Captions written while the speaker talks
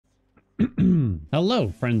Hello,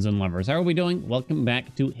 friends and lovers. How are we doing? Welcome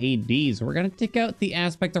back to Hades. We're gonna take out the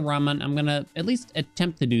aspect of Raman. I'm gonna at least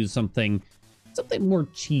attempt to do something more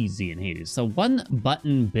cheesy in Hades. So one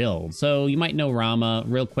button build. So you might know Rama.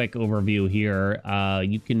 Real quick overview here.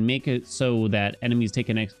 You can make it so that enemies take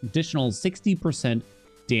an additional 60%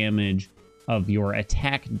 damage of your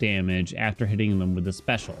attack damage after hitting them with a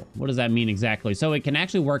special. What does that mean exactly? So it can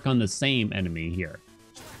actually work on the same enemy here.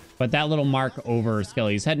 But that little mark over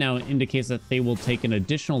Skelly's head now indicates that they will take an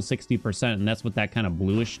additional 60%, and that's what that kind of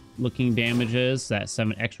bluish looking damage is, that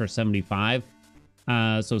extra 75.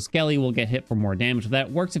 So Skelly will get hit for more damage.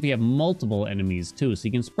 That works if you have multiple enemies too, so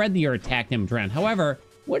you can spread your attack damage around. However,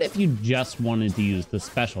 what if you just wanted to use the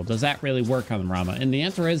special? Does that really work on Rama? And the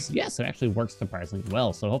answer is yes, it actually works surprisingly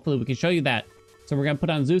well. So hopefully we can show you that. So we're gonna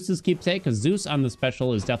put on Zeus's keepsake, because Zeus on the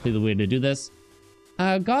special is definitely the way to do this.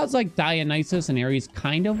 Gods like Dionysus and Ares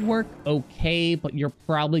kind of work okay, but you're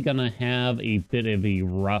probably gonna have a bit of a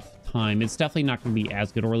rough time. It's definitely not gonna be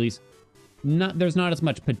as good, or at least there's not as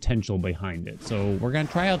much potential behind it. So we're gonna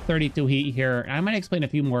try out 32 heat here. I might explain a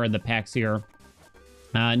few more of the packs here.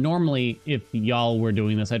 Normally, if y'all were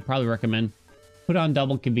doing this, I'd probably recommend put on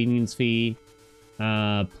double convenience fee.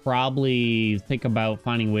 Probably think about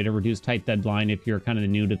finding a way to reduce tight deadline if you're kind of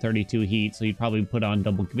new to 32 heat. So you'd probably put on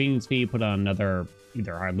double convenience fee, put on another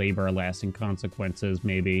either hard labor or lasting consequences,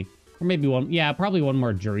 maybe. Or maybe probably one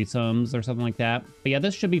more jury sums or something like that. But yeah,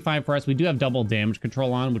 this should be fine for us. We do have double damage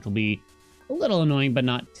control on, which will be a little annoying, but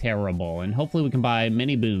not terrible. And hopefully we can buy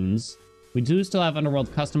many boons. We do still have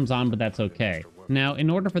Underworld Customs on, but that's okay. Now, in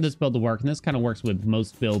order for this build to work, and this kind of works with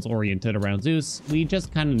most builds oriented around Zeus, we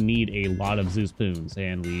just kind of need a lot of Zeus boons,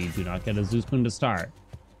 and we do not get a Zeus boon to start.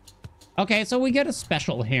 Okay, so we get a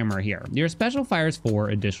special hammer here. Your special fires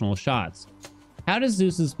 4 additional shots. How does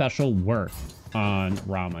Zeus's special work on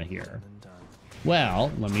Rama here?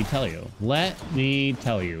 Well, let me tell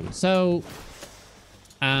you. So,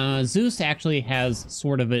 Zeus actually has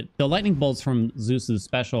sort of the lightning bolts from Zeus's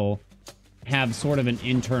special have sort of an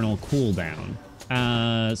internal cooldown.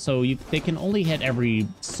 So they can only hit every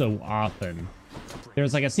so often.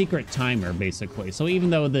 There's like a secret timer, basically. So even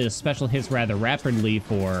though the special hits rather rapidly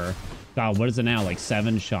for, God, what is it now, like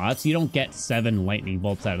 7 shots? You don't get 7 lightning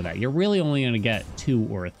bolts out of that. You're really only going to get 2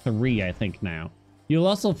 or 3, I think, now. You'll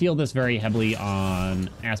also feel this very heavily on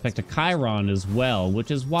aspect of Chiron as well,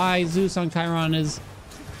 which is why Zeus on Chiron is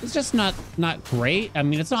just not great. I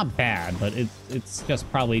mean, it's not bad, but it's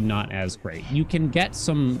just probably not as great. You can get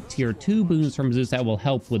some tier 2 boons from Zeus that will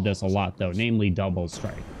help with this a lot, though, namely double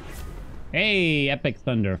strike. Hey, epic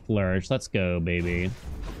thunder flourish. Let's go, baby.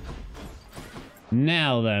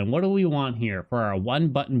 Now then, what do we want here for our one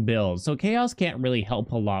button build? So Chaos can't really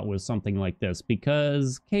help a lot with something like this,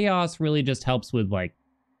 because Chaos really just helps with like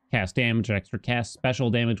cast damage, extra cast special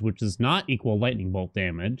damage, which does not equal lightning bolt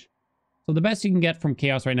damage. So the best you can get from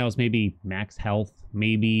Chaos right now is maybe max health,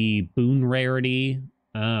 maybe boon rarity.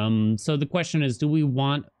 So the question is, do we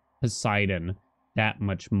want Poseidon that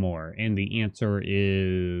much more? And the answer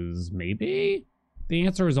is maybe? The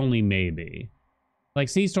answer is only maybe. Like,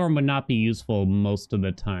 Sea Storm would not be useful most of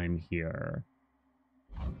the time here.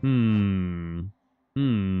 I'm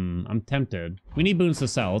tempted. We need boons to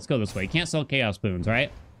sell. Let's go this way. Can't sell Chaos boons, right?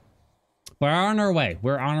 We're on our way.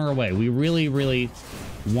 We're on our way. We really, really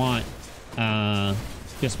want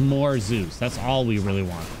just more Zeus. That's all we really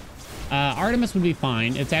want. Artemis would be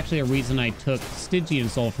fine. It's actually a reason I took Stygian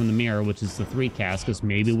Soul from the Mirror, which is the 3 cast, because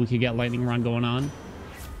maybe we could get Lightning Run going on.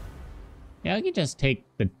 Yeah, we can just take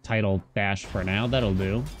the title dash for now. That'll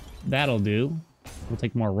do. That'll do. We'll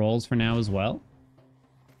take more rolls for now as well.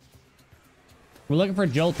 We're looking for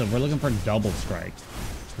Jolta. We're looking for Double Strike.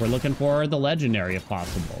 We're looking for the Legendary if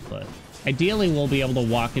possible, but ideally we'll be able to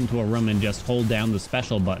walk into a room and just hold down the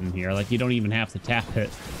special button here. Like, you don't even have to tap it.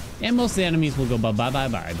 And most of the enemies will go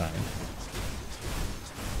bye-bye-bye-bye.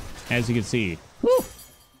 As you can see. Whew!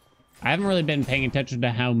 I haven't really been paying attention to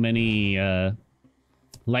how many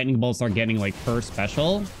lightning bolts are getting like per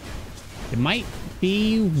special. It might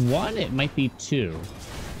be 1, it might be 2.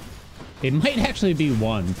 It might actually be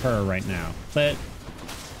 1 per right now, but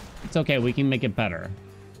it's okay, we can make it better.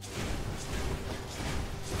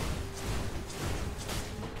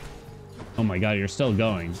 Oh my god, you're still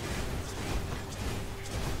going.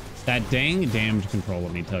 That dang damage control,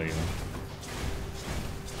 let me tell you.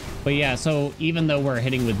 But yeah, so even though we're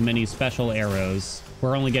hitting with many special arrows,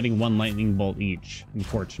 we're only getting 1 lightning bolt each,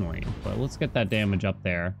 unfortunately. But let's get that damage up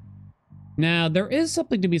there. Now, there is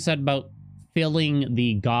something to be said about filling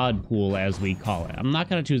the god pool, as we call it. I'm not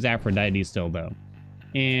going to choose Aphrodite still, though.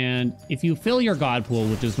 And if you fill your god pool,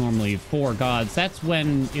 which is normally 4 gods, that's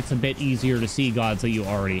when it's a bit easier to see gods that you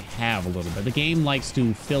already have a little bit. The game likes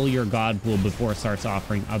to fill your god pool before it starts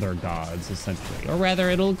offering other gods, essentially. Or rather,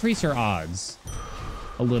 it'll increase your odds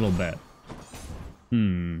a little bit.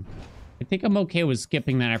 I think I'm okay with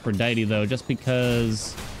skipping that Aphrodite, though, just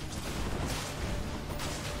because...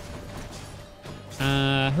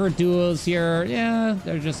 her duos here, yeah,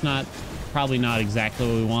 they're just not... Probably not exactly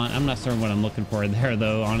what we want. I'm not certain what I'm looking for there,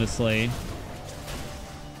 though, honestly.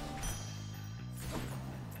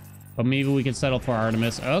 But maybe we can settle for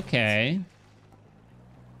Artemis. Okay.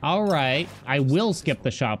 All right. I will skip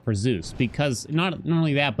the shop for Zeus, because not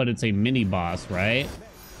only that, but it's a mini-boss, right?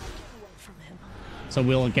 So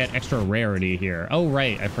we'll get extra rarity here. Oh,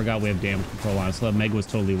 right. I forgot we have damage control on, so that Meg was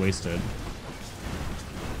totally wasted.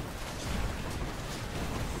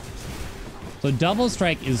 So double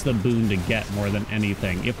strike is the boon to get more than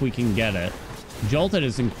anything, if we can get it. Jolted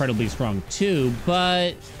is incredibly strong too,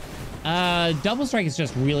 but double strike is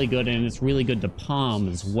just really good, and it's really good to palm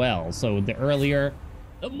as well. So the earlier,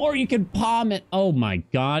 the more you can palm it. Oh my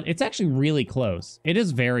god, it's actually really close. It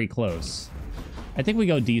is very close. I think we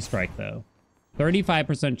go D strike though.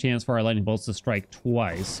 35% chance for our lightning bolts to strike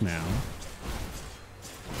twice now.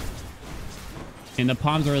 And the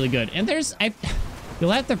palms are really good. And there's... You'll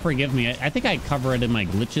have to forgive me. I think I cover it in my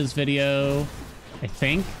glitches video. I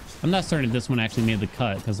think. I'm not certain if this one actually made the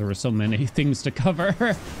cut because there were so many things to cover.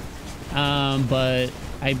 But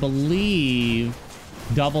I believe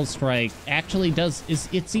double strike actually does...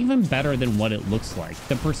 It's even better than what it looks like.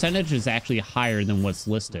 The percentage is actually higher than what's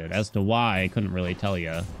listed. As to why, I couldn't really tell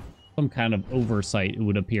you. Some kind of oversight, it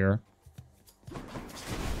would appear.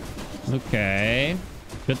 Okay.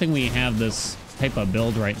 Good thing we have this type of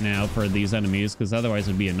build right now for these enemies, because otherwise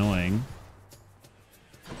it'd be annoying.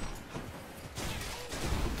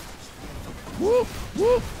 Woo,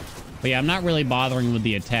 woo. But yeah, I'm not really bothering with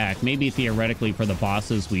the attack. Maybe theoretically for the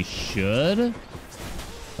bosses we should,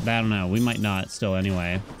 but I don't know. We might not still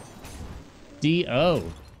anyway. D.O.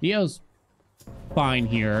 D.O.'s fine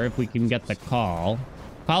here if we can get the call.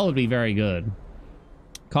 Call would be very good.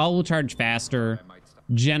 Call will charge faster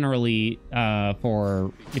generally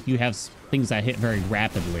for if you have things that hit very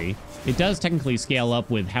rapidly. It does technically scale up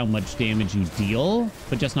with how much damage you deal,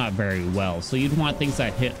 but just not very well. So you'd want things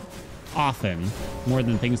that hit often more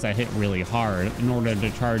than things that hit really hard in order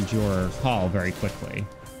to charge your call very quickly.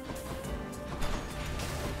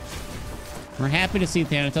 We're happy to see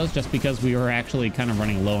Thanatos just because we were actually kind of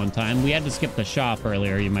running low on time. We had to skip the shop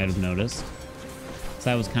earlier, you might have noticed. So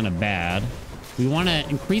that was kind of bad. We want to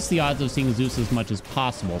increase the odds of seeing Zeus as much as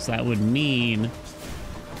possible. So that would mean,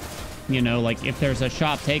 you know, like if there's a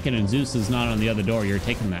shop taken and Zeus is not on the other door, you're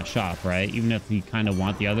taking that shop, right? Even if you kind of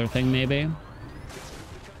want the other thing, maybe.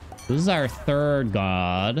 This is our third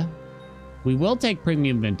god. We will take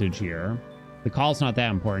premium vintage here. The call's not that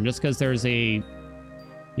important, just because there's a,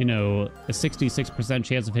 you know, a 66%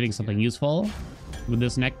 chance of hitting something useful with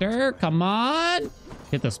this nectar. Come on!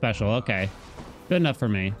 Hit the special, okay. Good enough for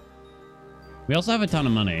me. We also have a ton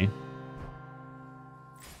of money.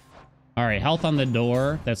 All right, health on the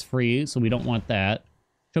door. That's free, so we don't want that.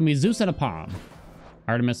 Show me Zeus and a palm.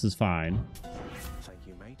 Artemis is fine. Thank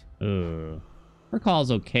you, mate. Her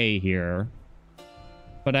call's okay here.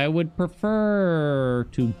 But I would prefer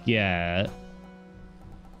to get...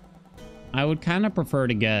 I would kind of prefer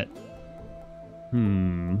to get...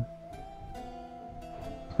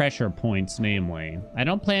 pressure points, namely. I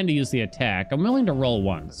don't plan to use the attack. I'm willing to roll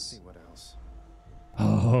once.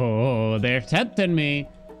 Oh, they're tempting me.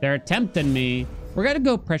 They're tempting me. We're gonna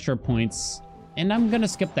go pressure points. And I'm gonna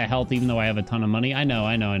skip the health even though I have a ton of money. I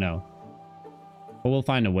know. But we'll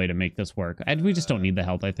find a way to make this work. We just don't need the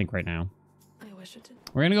health, I think, right now. I wish it did.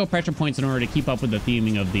 We're gonna go pressure points in order to keep up with the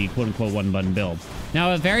theming of the quote-unquote one-button build.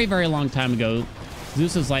 Now, a very, very long time ago,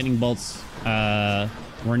 Zeus's lightning bolts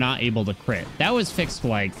were not able to crit. That was fixed,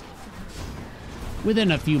 like,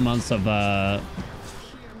 within a few months of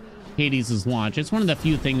Hades' launch. It's one of the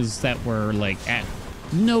few things that were, like,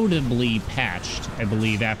 notably patched, I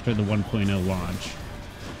believe, after the 1.0 launch.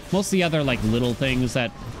 Most of the other, like, little things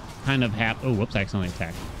that kind of happen... Oh, whoops, I accidentally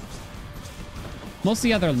attacked. Most of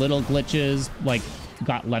the other little glitches, like,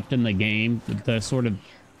 got left in the game. The sort of...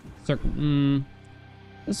 the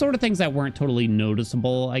sort of things that weren't totally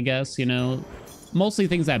noticeable, I guess, you know? Mostly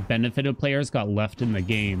things that benefited players got left in the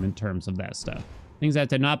game in terms of that stuff. Things that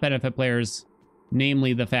did not benefit players,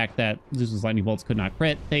 namely the fact that Zeus's lightning bolts could not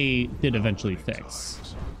crit, they did eventually fix.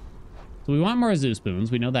 So we want more Zeus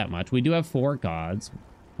boons, we know that much. We do have 4 gods.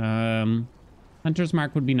 Hunter's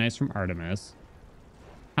Mark would be nice from Artemis.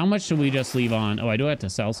 How much should we just leave on? Oh, I do have to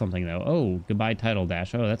sell something, though. Oh, goodbye title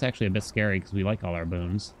dash. Oh, that's actually a bit scary because we like all our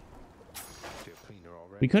boons.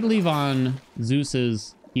 We could leave on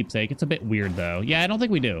Zeus's keepsake. It's a bit weird, though. Yeah, I don't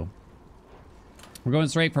think we do. We're going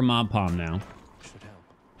straight for Mob Palm now.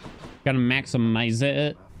 Gotta maximize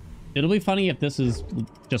it. It'll be funny if this is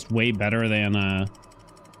just way better than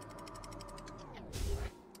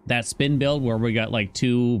that spin build where we got like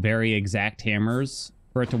 2 very exact hammers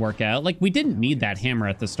for it to work out. Like, we didn't need that hammer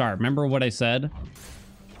at the start. Remember what I said?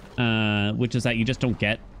 Which is that you just don't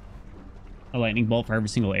get a lightning bolt for every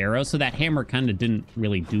single arrow. So that hammer kind of didn't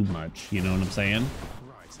really do much. You know what I'm saying?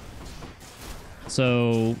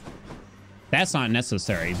 So that's not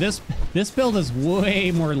necessary. This build is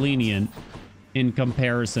way more lenient in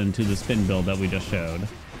comparison to the spin build that we just showed.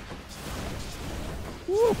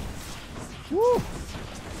 Woo! Woo!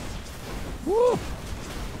 Woo!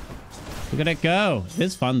 Look at it go. It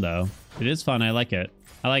is fun though. It is fun. I like it.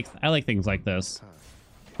 I like things like this.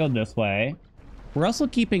 Go this way. We're also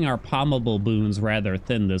keeping our palmable boons rather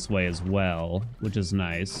thin this way as well, which is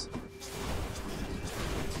nice.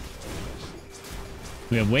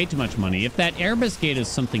 We have way too much money. If that air biscuit is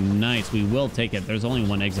something nice, we will take it. There's only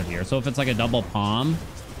one exit here. So if it's like a double palm,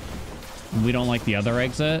 and we don't like the other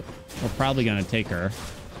exit, we're probably going to take her.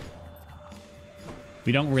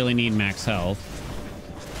 We don't really need max health.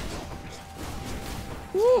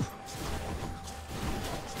 Woo!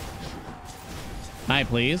 Hi,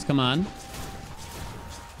 please. Come on.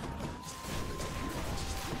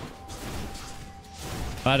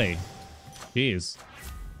 Buddy. Jeez.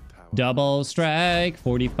 Double strike,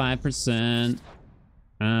 45%.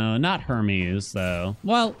 Not Hermes, though.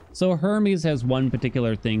 Well, so Hermes has one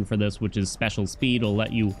particular thing for this, which is special speed. Will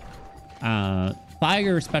let you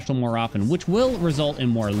fire special more often, which will result in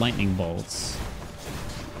more lightning bolts.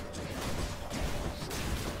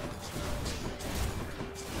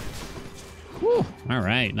 Whew. All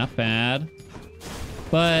right, not bad.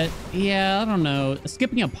 But, yeah, I don't know.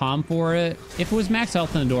 Skipping a palm for it. If it was max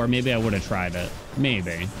health in the door, maybe I would have tried it.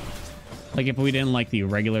 Maybe. Like if we didn't like the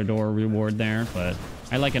regular door reward there, but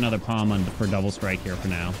I like another palm for double strike here for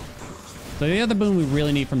now. So the other boon we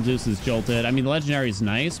really need from Zeus is Jolted. I mean, the legendary is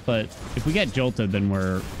nice, but if we get Jolted, then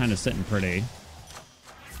we're kind of sitting pretty.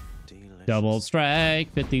 Delicious. Double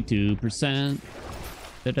strike, 52%.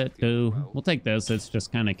 We'll take this. It's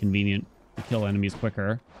just kind of convenient to kill enemies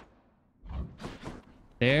quicker.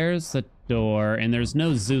 There's the door, and there's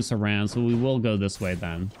no Zeus around, so we will go this way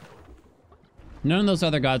then. None of those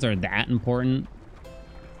other gods are that important.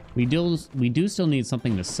 We do still need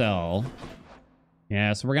something to sell.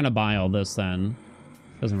 Yeah, so we're gonna buy all this then.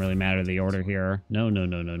 Doesn't really matter the order here.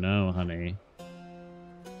 No, honey.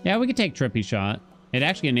 Yeah, we could take Trippy Shot. It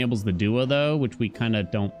actually enables the duo though, which we kind of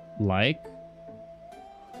don't like.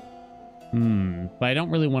 But I don't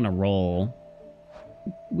really want to roll.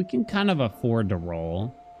 We can kind of afford to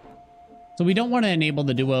roll. So we don't want to enable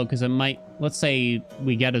the duo because it might, let's say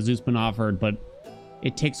we get a Zeus boon offered, but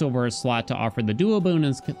it takes over a slot to offer the duo boon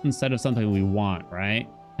instead of something we want, right?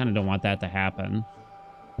 Kind of don't want that to happen.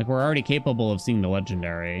 Like, we're already capable of seeing the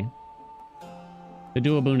legendary. The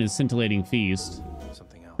duo boon is Scintillating Feast.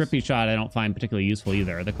 Trippy Shot I don't find particularly useful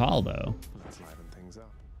either. The call, though.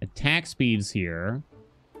 Attack speed's here.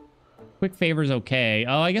 Quick Favor's okay.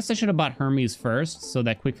 Oh, I guess I should have bought Hermes first, so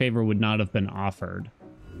that Quick Favor would not have been offered.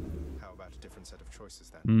 How about a different set of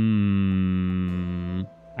choices then?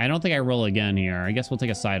 I don't think I roll again here. I guess we'll take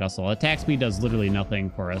a side hustle. Attack speed does literally nothing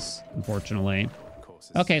for us, unfortunately.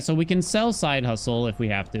 Okay, so we can sell side hustle if we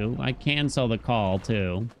have to. I can sell the call,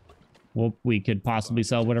 too. Well, we could possibly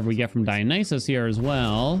sell whatever we get from Dionysus here as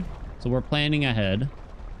well. So we're planning ahead.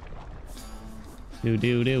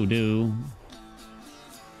 Do.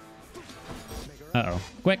 Uh-oh.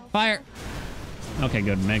 Quick, fire! Okay,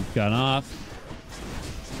 good. Meg got off.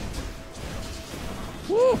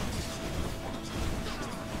 Woo!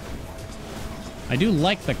 I do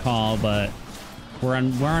like the call, but we're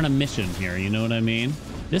on a mission here, you know what I mean?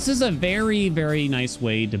 This is a very, very nice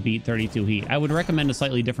way to beat 32 heat. I would recommend a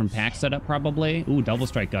slightly different pack setup, probably. Ooh, double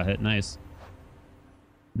strike got hit. Nice.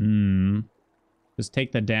 Just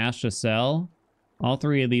take the dash to sell. All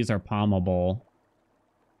 3 of these are palmable.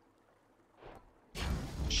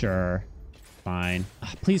 Sure. Fine.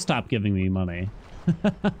 Please stop giving me money.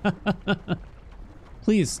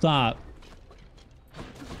 Please stop.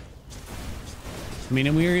 I mean,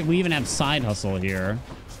 and we even have side hustle here.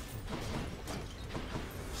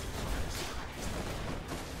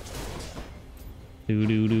 Do.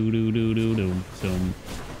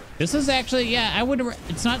 This is actually, yeah, I would,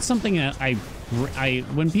 it's not something that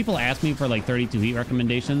when people ask me for like 32 heat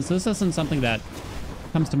recommendations, this isn't something that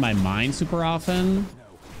comes to my mind super often.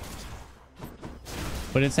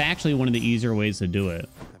 but it's actually one of the easier ways to do it.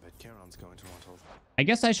 I bet Charon's going to want all that. I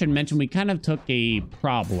guess I should mention we kind of took a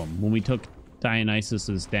problem when we took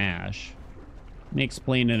Dionysus's dash. Let me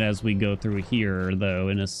explain it as we go through here, though,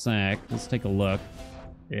 in a sec. Let's take a look.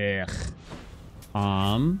 Ugh. I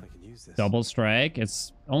can use this. Double strike.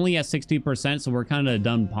 It's only at 60%, so we're kind of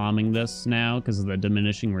done palming this now because of the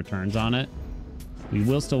diminishing returns on it. We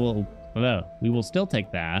will still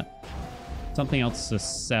take that. Something else to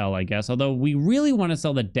sell, I guess. Although we really want to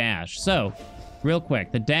sell the dash. So, real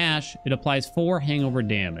quick, the dash, it applies 4 hangover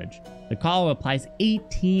damage. The call applies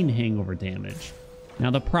 18 hangover damage.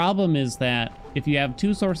 Now, the problem is that if you have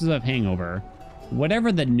 2 sources of hangover,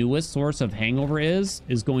 whatever the newest source of hangover is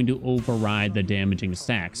going to override the damaging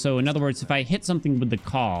stack. So, in other words, if I hit something with the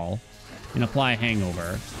call and apply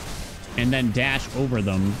hangover, and then dash over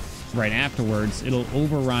them right afterwards, it'll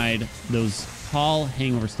override those call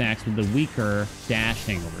hangover stacks with the weaker dash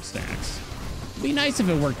hangover stacks. It'd be nice if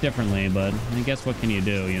it worked differently, but I guess what can you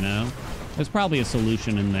do, you know? There's probably a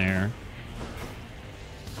solution in there.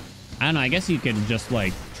 I don't know, I guess you could just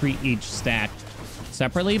like treat each stack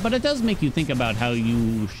separately, but it does make you think about how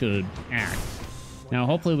you should act. Now,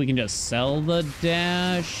 hopefully we can just sell the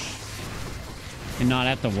dash and not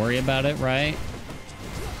have to worry about it, right?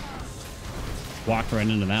 Walked right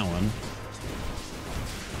into that one.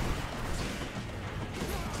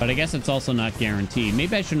 But I guess it's also not guaranteed.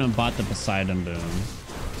 Maybe I shouldn't have bought the Poseidon boon.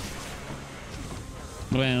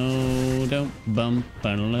 Well, don't bump,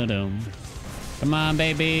 come on,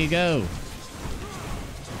 baby, go.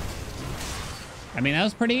 I mean, that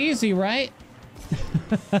was pretty easy, right?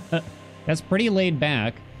 That's pretty laid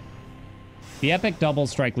back. The epic double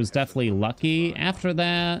strike was definitely lucky. After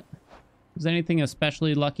that, was anything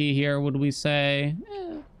especially lucky here, would we say?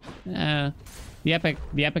 The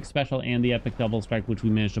epic special and the epic double strike, which we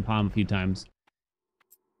managed to palm a few times,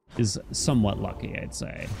 is somewhat lucky, I'd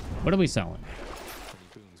say. What are we selling?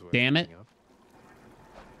 Damn it.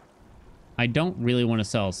 I don't really want to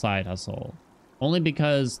sell a side hustle. Only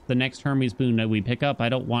because the next Hermes boon that we pick up, I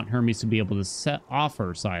don't want Hermes to be able to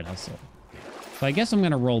offer side hustle. So I guess I'm going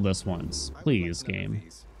to roll this once. Please, game.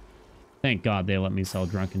 Thank God they let me sell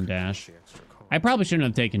Drunken Dash. I probably shouldn't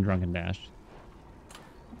have taken Drunken Dash.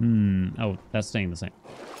 Oh, that's staying the same.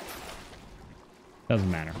 Doesn't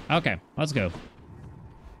matter. Okay, let's go.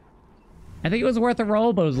 I think it was worth a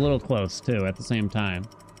roll, but it was a little close, too, at the same time.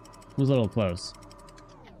 It was a little close.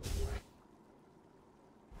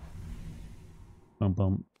 Bum,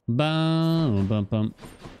 bum, bum, bum, bum.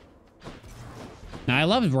 Now, I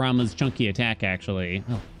love Rama's chunky attack, actually.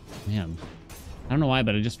 Oh, man. I don't know why,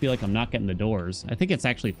 but I just feel like I'm not getting the doors. I think it's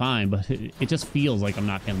actually fine, but it just feels like I'm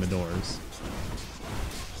not getting the doors.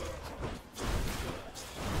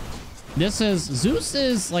 Zeus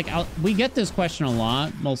is, like, we get this question a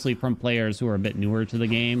lot, mostly from players who are a bit newer to the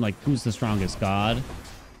game, like, who's the strongest god?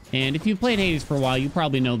 And if you've played Hades for a while, you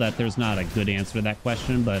probably know that there's not a good answer to that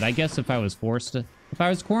question, but I guess if I was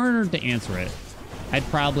cornered to answer it, I'd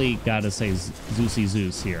probably gotta say Zeusy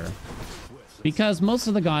Zeus here. Because most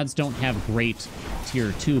of the gods don't have great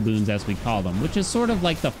tier 2 boons, as we call them, which is sort of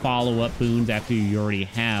like the follow-up boons after you already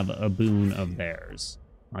have a boon of theirs.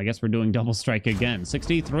 I guess we're doing double strike again.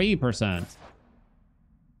 63%.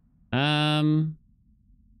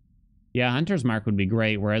 Yeah, Hunter's Mark would be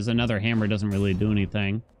great, whereas another hammer doesn't really do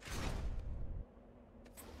anything.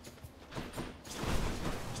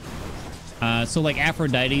 So like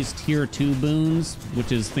Aphrodite's tier 2 boons,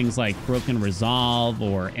 which is things like Broken Resolve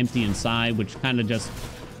or Empty Inside, which kind of just,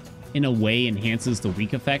 in a way, enhances the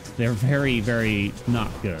weak effect. They're very, very not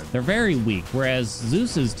good. They're very weak, whereas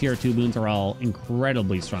Zeus's tier 2 boons are all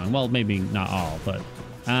incredibly strong. Well, maybe not all, but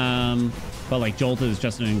like Jolt is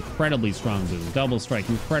just an incredibly strong boon. Double Strike,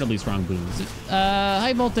 incredibly strong boons.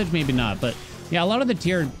 High Voltage, maybe not, but yeah, a lot of the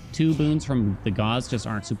tier 2 boons from the gods just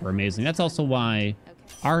aren't super amazing. That's also why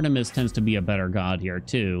Artemis tends to be a better god here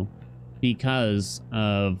too, because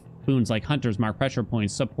of boons like Hunter's Mark, Pressure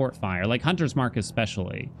Points, Support Fire, like Hunter's Mark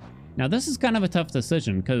especially. Now this is kind of a tough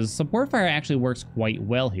decision, because Support Fire actually works quite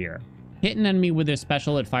well here. Hit an enemy with this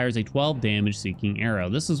special, it fires a 12 damage seeking arrow.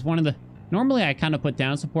 This is one of the... Normally I kind of put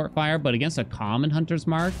down Support Fire, but against a common Hunter's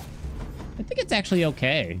Mark, I think it's actually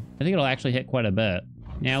okay. I think it'll actually hit quite a bit.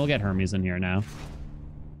 Yeah, we'll get Hermes in here now.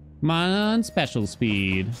 Come on, special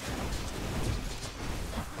speed.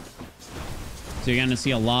 So you're going to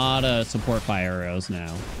see a lot of Support Fire arrows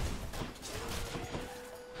now.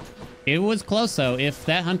 It was close, though. If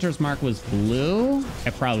that Hunter's Mark was blue, I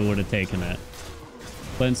probably would have taken it.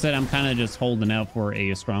 But instead, I'm kind of just holding out for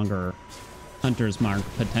a stronger Hunter's Mark,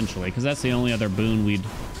 potentially, because that's the only other boon we'd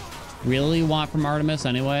really want from Artemis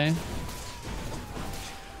anyway.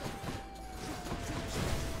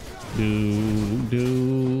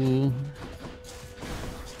 do.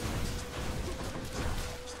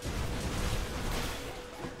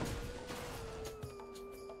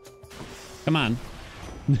 Come on.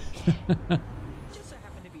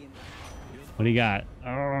 What do you got?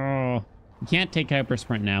 Oh, you can't take hyper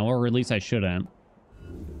sprint now, or at least I shouldn't.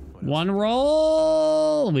 One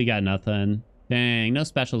roll. We got nothing. Dang, no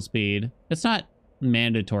special speed. It's not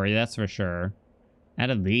mandatory, that's for sure. Out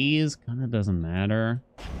of these, kind of doesn't matter.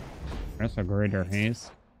 That's a greater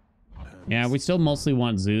haste. Yeah, we still mostly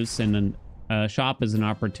want Zeus, and then shop is an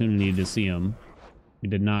opportunity to see him. We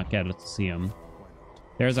did not get to see him.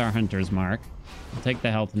 There's our hunter's mark. We'll take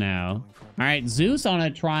the health now. All right, Zeus on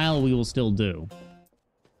a trial we will still do.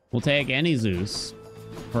 We'll take any Zeus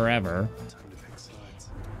forever.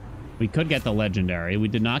 We could get the legendary. We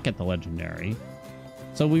did not get the legendary.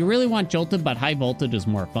 So we really want Jolted, but high voltage is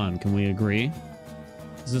more fun. Can we agree?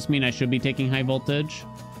 Does this mean I should be taking high voltage?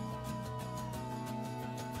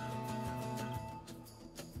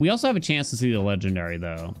 We also have a chance to see the legendary,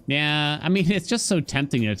 though. Yeah, I mean, it's just so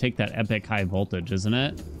tempting to take that epic high voltage, isn't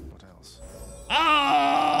it? What else?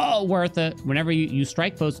 Oh, worth it. Whenever you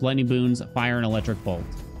strike both lightning boons, fire an electric bolt.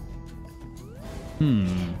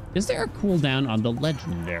 Is there a cooldown on the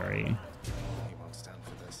legendary? He won't stand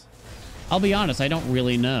for this. I'll be honest, I don't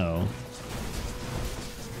really know.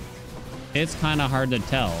 It's kind of hard to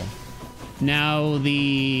tell. Now,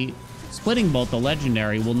 the splitting bolt, the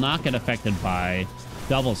legendary, will not get affected by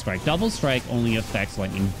double strike. Double strike only affects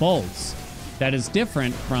lightning bolts. That is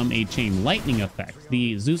different from a chain lightning effect.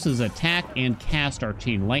 The Zeus's attack and cast are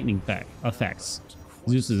chain lightning effects.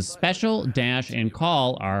 Zeus's special, dash, and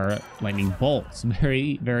call are lightning bolts.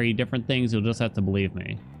 Very, very different things. You'll just have to believe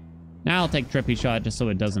me. Now I'll take Trippy Shot just so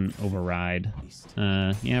it doesn't override.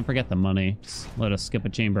 Yeah, forget the money. Just let us skip a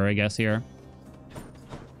chamber, I guess, here.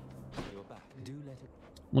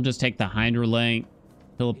 We'll just take the Hydra Link,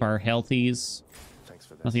 fill up our healthies.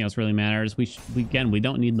 Nothing else really matters. Again, we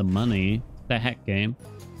don't need the money. The heck, game.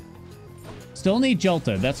 Still need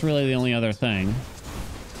Jolted. That's really the only other thing.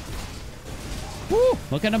 Woo!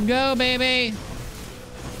 Look at him go, baby!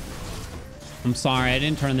 I'm sorry, I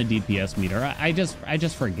didn't turn the DPS meter. I just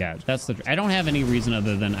forget. That's the. I don't have any reason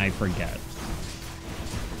other than I forget.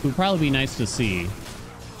 It would probably be nice to see.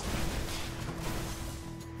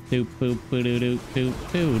 Doop boop boo doo doo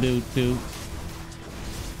doop doo doo doo.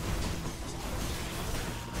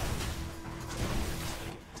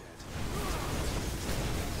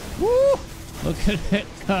 Woo! Look at it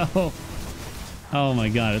go. Oh my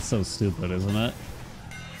god, it's so stupid, isn't it?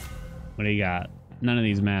 What do you got? None of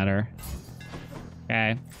these matter.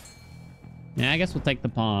 Okay. Yeah, I guess we'll take the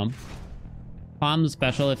palm. Palm's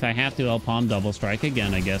special. If I have to, I'll palm double strike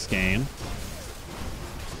again, I guess, game.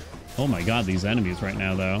 Oh my god, these enemies right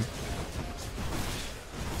now, though.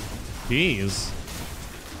 Jeez.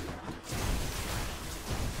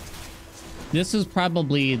 This is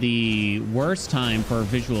probably the worst time for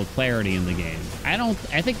visual clarity in the game.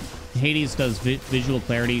 I think Hades does visual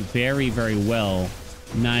clarity very, very well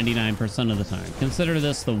 99% of the time. Consider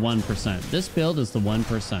this the 1%. This build is the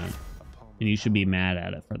 1%. And you should be mad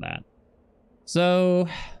at it for that. So,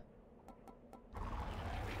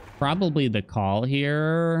 probably the call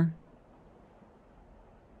here.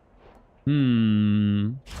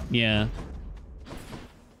 Yeah.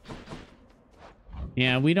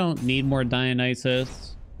 Yeah, we don't need more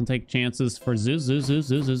Dionysus. We'll take chances for Zeus.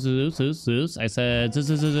 I said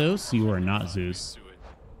Zeus. You are not Zeus.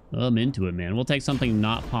 I'm into it, man. We'll take something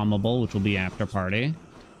not palmable, which will be After Party.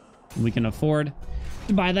 We can afford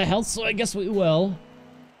to buy the health, so I guess we will.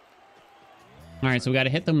 All right, so we got to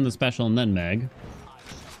hit them with the special and then Meg.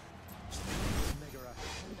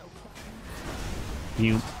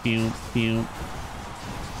 Pew, pew, pew.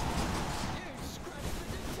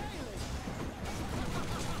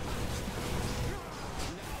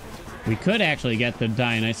 We could actually get the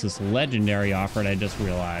Dionysus Legendary offered, I just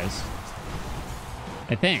realized.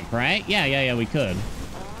 I think, right? Yeah, we could.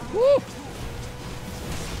 Woo!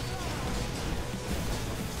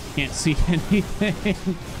 Can't see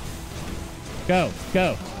anything. Go,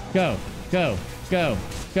 go, go, go, go,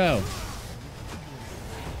 go.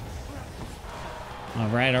 All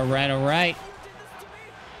right, all right, all right.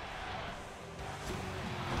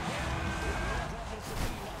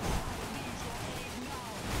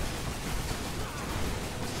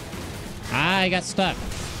 I got stuck.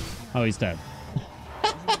 Oh, he's dead.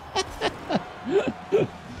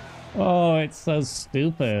 Oh, it's so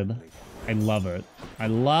stupid. I love it. I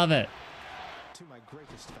love it. To my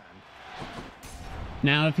greatest fan.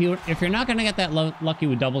 Now, if you're not gonna get that lucky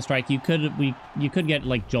with double strike, you could get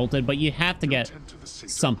like Jolted, but you have to get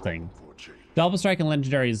something. Double Strike and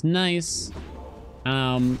Legendary is nice.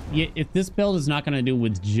 If this build is not going to do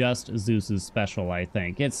with just Zeus's special, I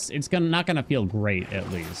think. It's not going to feel great,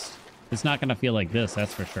 at least. It's not going to feel like this,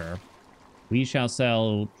 that's for sure. We shall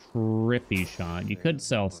sell Trippy Shot. You could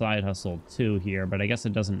sell Side Hustle too here, but I guess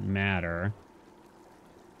it doesn't matter.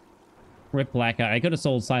 Rip Blackout. I could have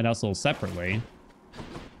sold Side Hustle separately.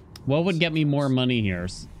 What would get me more money here?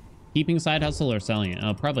 Keeping Side Hustle or selling it?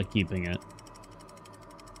 Oh, probably keeping it.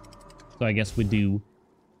 So I guess we do,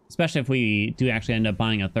 especially if we do actually end up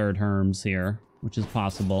buying a third Herms here, which is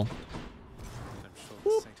possible. I'm sure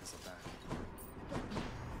the satyrs are back.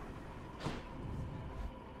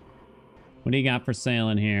 What do you got for sale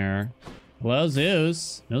in here? Hello,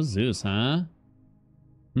 Zeus. No Zeus, huh?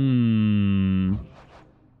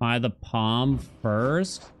 Buy the Palm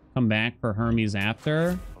first. Come back for Hermes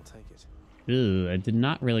after. I'll take it. Ew, I did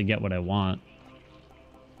not really get what I want.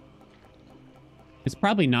 It's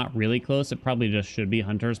probably not really close. It probably just should be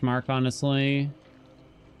Hunter's Mark, honestly.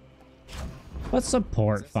 But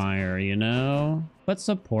support fire, you know? But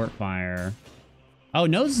support fire. Oh,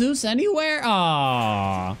 no Zeus anywhere?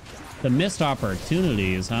 Aw. The missed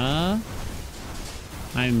opportunities, huh?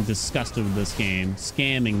 I'm disgusted with this game.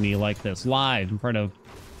 Scamming me like this live in front of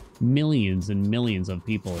millions and millions of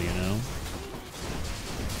people, you know?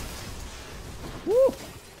 Woo!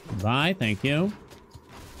 Bye, thank you.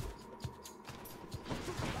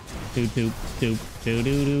 Do.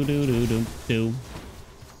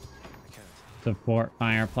 Support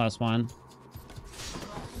fire +1.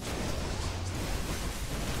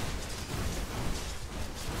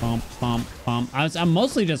 Bump. I'm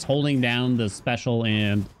mostly just holding down the special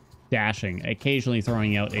and dashing, occasionally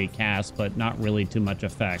throwing out a cast, but not really too much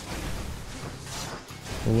effect.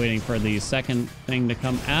 We're waiting for the second thing to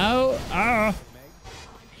come out. Ah!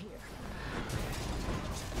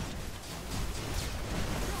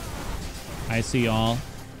 I see y'all.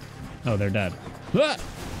 Oh, they're dead. Ah!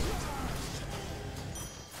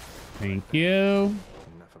 Thank you.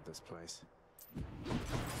 Enough of this place.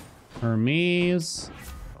 Hermes.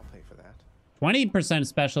 I'll pay for that. 20%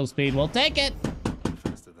 special speed. We'll take it.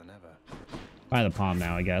 Faster than ever. Buy the Palm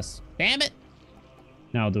now, I guess. Damn it.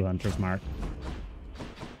 Now I'll do Hunter's Mark.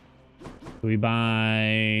 Do we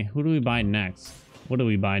buy... Who do we buy next? What do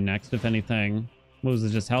we buy next, if anything? What was it,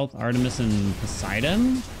 just Health, Artemis, and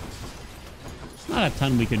Poseidon? Not a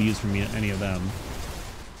ton we could use from any of them.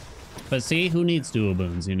 But see, who needs duo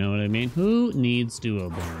boons? You know what I mean? Who needs duo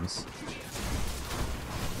boons?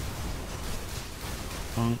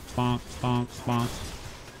 Bonk, bonk, bonk, bonk.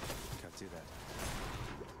 Can't do that.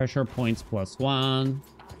 Pressure points +1.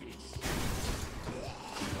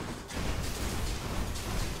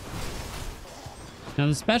 Now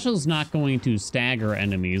the special is not going to stagger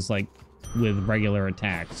enemies like with regular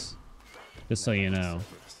attacks. Just so you know.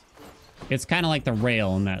 It's kind of like the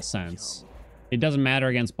rail in that sense. It doesn't matter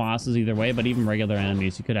against bosses either way, but even regular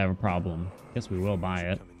enemies, you could have a problem. Guess we will buy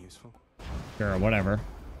it. Becoming useful. Sure, whatever.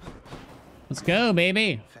 Let's go,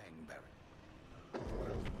 baby. I can go.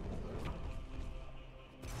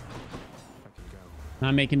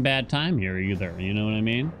 Not making bad time here either, you know what I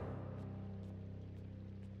mean?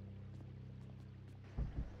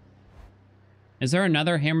 Is there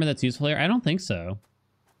another hammer that's useful here? I don't think so.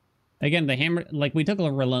 Again, the hammer, like, we took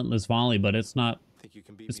a Relentless Volley, but it's not Think you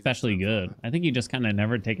can beat me especially this time, good. Father? I think you just kind of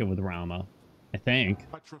never take it with Rama. I think.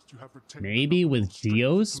 I trust you have retained Maybe enough with strength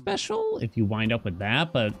Geo's to- special, if you wind up with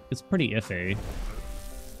that, but it's pretty iffy.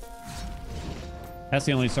 That's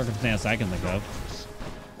the only circumstance I can think of.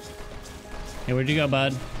 Hey, where'd you go,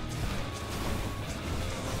 bud?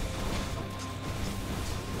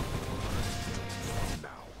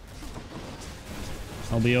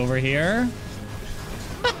 I'll be over here.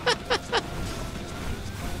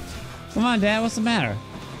 Come on, Dad, what's the matter?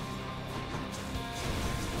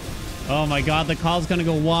 Oh my god, the call's gonna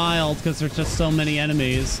go wild because there's just so many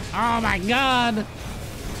enemies. Oh my god!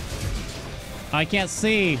 I can't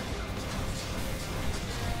see.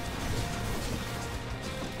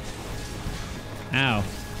 Ow.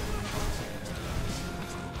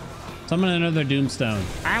 Summon another Doomstone.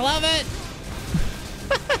 I love it!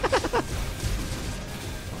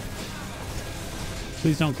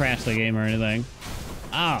 Please don't crash the game or anything.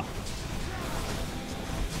 Oh.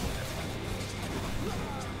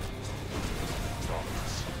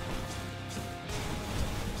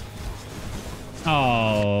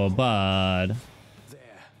 Oh, bud. There.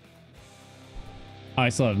 Oh, I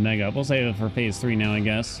still have Mega. We'll save it for phase 3 now, I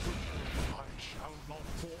guess. I shall not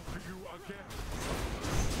fall for you again.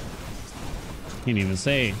 Can't even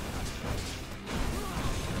say.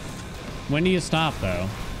 When do you stop, though?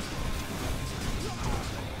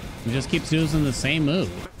 He just keeps using the same move.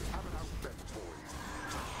 Have it out then.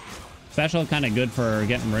 Special kind of good for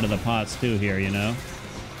getting rid of the pots too here, you know?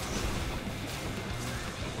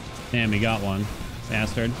 Damn, he got one.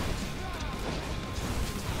 Bastard.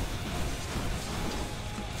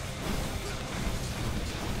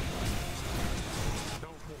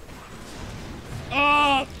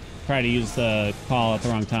 Oh! Try to use the call at the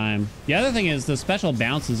wrong time. The other thing is the special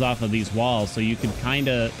bounces off of these walls, so you could kind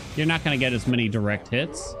of... You're not going to get as many direct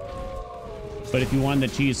hits. But if you wanted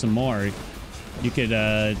to cheese some more, you could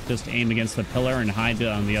just aim against the pillar and hide it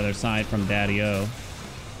on the other side from Daddy-O.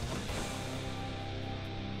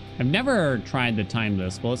 I've never tried to time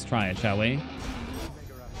this, but let's try it, shall we?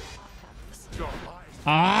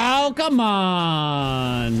 Oh, come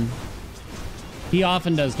on! He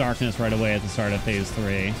often does darkness right away at the start of phase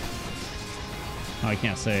 3. Oh, I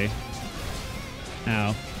can't see.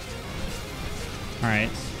 Ow. Alright.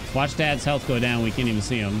 Watch Dad's health go down. We can't even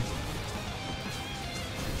see him.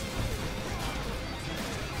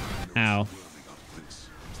 Ow.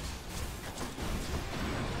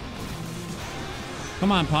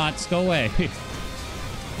 Come on, Pots. Go away.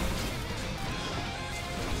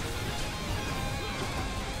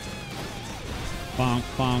 Bonk,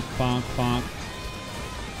 bonk, bonk, bonk.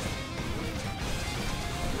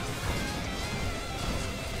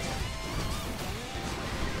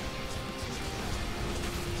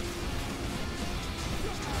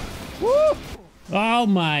 Woo! Oh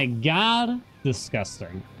my god.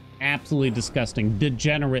 Disgusting. Absolutely disgusting.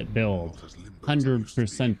 Degenerate build.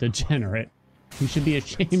 100% degenerate. You should be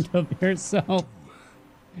ashamed of yourself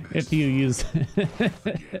if you use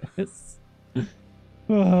this.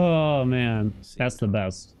 Oh man, that's the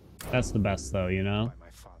best. That's the best though, you know? By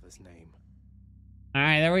my father's name. All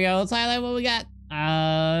right, there we go. Let's highlight what we got.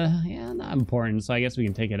 Yeah, not important, so I guess we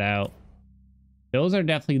can take it out. Those are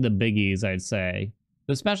definitely the biggies, I'd say.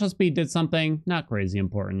 The special speed did something not crazy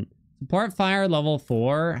important. Support fire level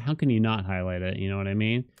 4. How can you not highlight it? You know what I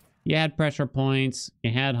mean? You had pressure points.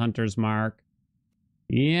 You had Hunter's Mark.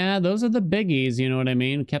 Yeah, those are the biggies. You know what I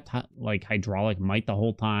mean? Kept like hydraulic might the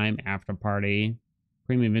whole time. After party.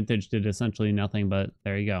 Premium Vintage did essentially nothing, but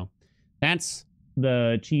there you go. That's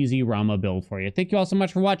the cheesy Rama build for you. Thank you all so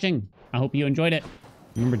much for watching. I hope you enjoyed it.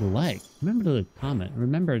 Remember to like, remember to comment,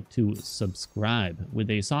 remember to subscribe with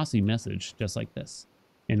a saucy message just like this.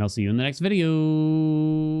 And I'll see you in the next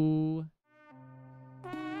video.